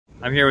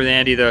I'm here with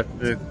Andy, the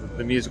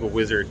musical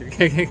wizard.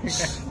 Okay,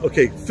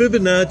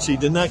 Fibonacci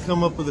did not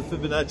come up with the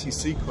Fibonacci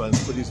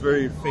sequence, but he's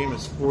very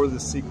famous for the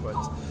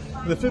sequence.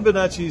 And the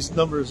Fibonacci's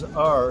numbers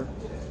are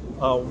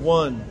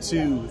 1,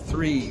 2,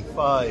 3,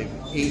 5,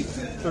 8,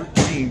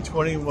 13,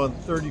 21,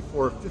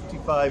 34,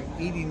 55,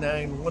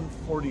 89,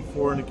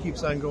 144, and it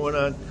keeps on going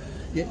on.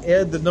 You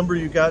add the number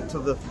you got to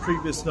the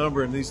previous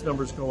number, and these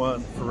numbers go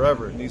on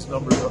forever, and these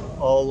numbers are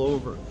all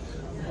over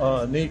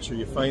nature.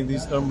 You find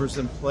these numbers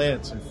in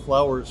plants and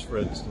flowers, for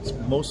instance.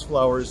 Most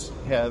flowers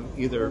have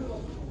either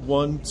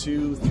 1,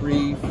 2,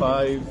 3,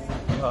 5,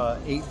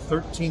 8,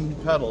 13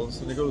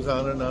 petals, and it goes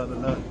on and on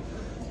and on.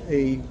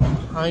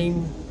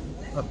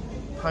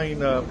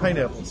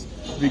 Pineapples.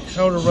 If you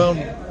count around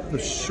the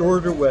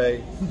shorter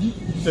way,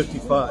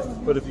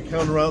 55. But if you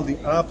count around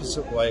the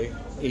opposite way,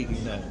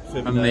 89.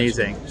 Fibonacci.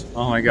 Amazing.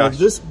 Oh my gosh. Now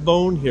this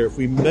bone here, if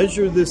we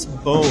measure this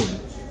bone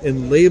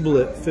and label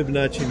it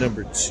Fibonacci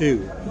number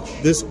 2,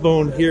 this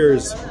bone here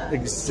is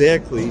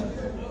exactly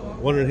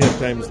 1.5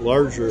 times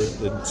larger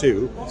than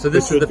 2. So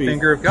this is the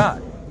finger of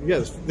God.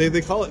 Yes,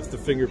 they call it the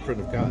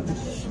fingerprint of God.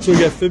 So we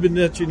got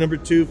Fibonacci number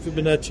 2,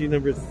 Fibonacci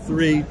number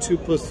 3, 2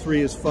 plus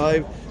 3 is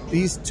 5.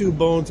 These two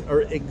bones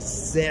are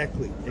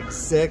exactly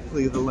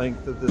the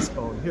length of this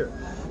bone here.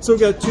 So we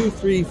got 2,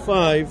 3,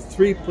 5,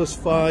 3 plus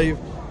 5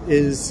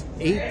 is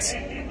 8.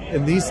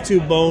 And these two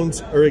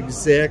bones are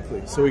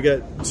exactly. So we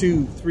got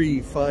 2,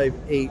 3, 5,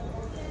 8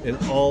 in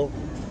all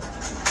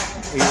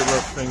 8 of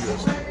our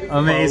fingers.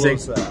 Amazing.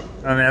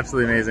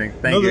 Absolutely amazing.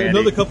 Thank you, Andy.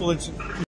 Another couple of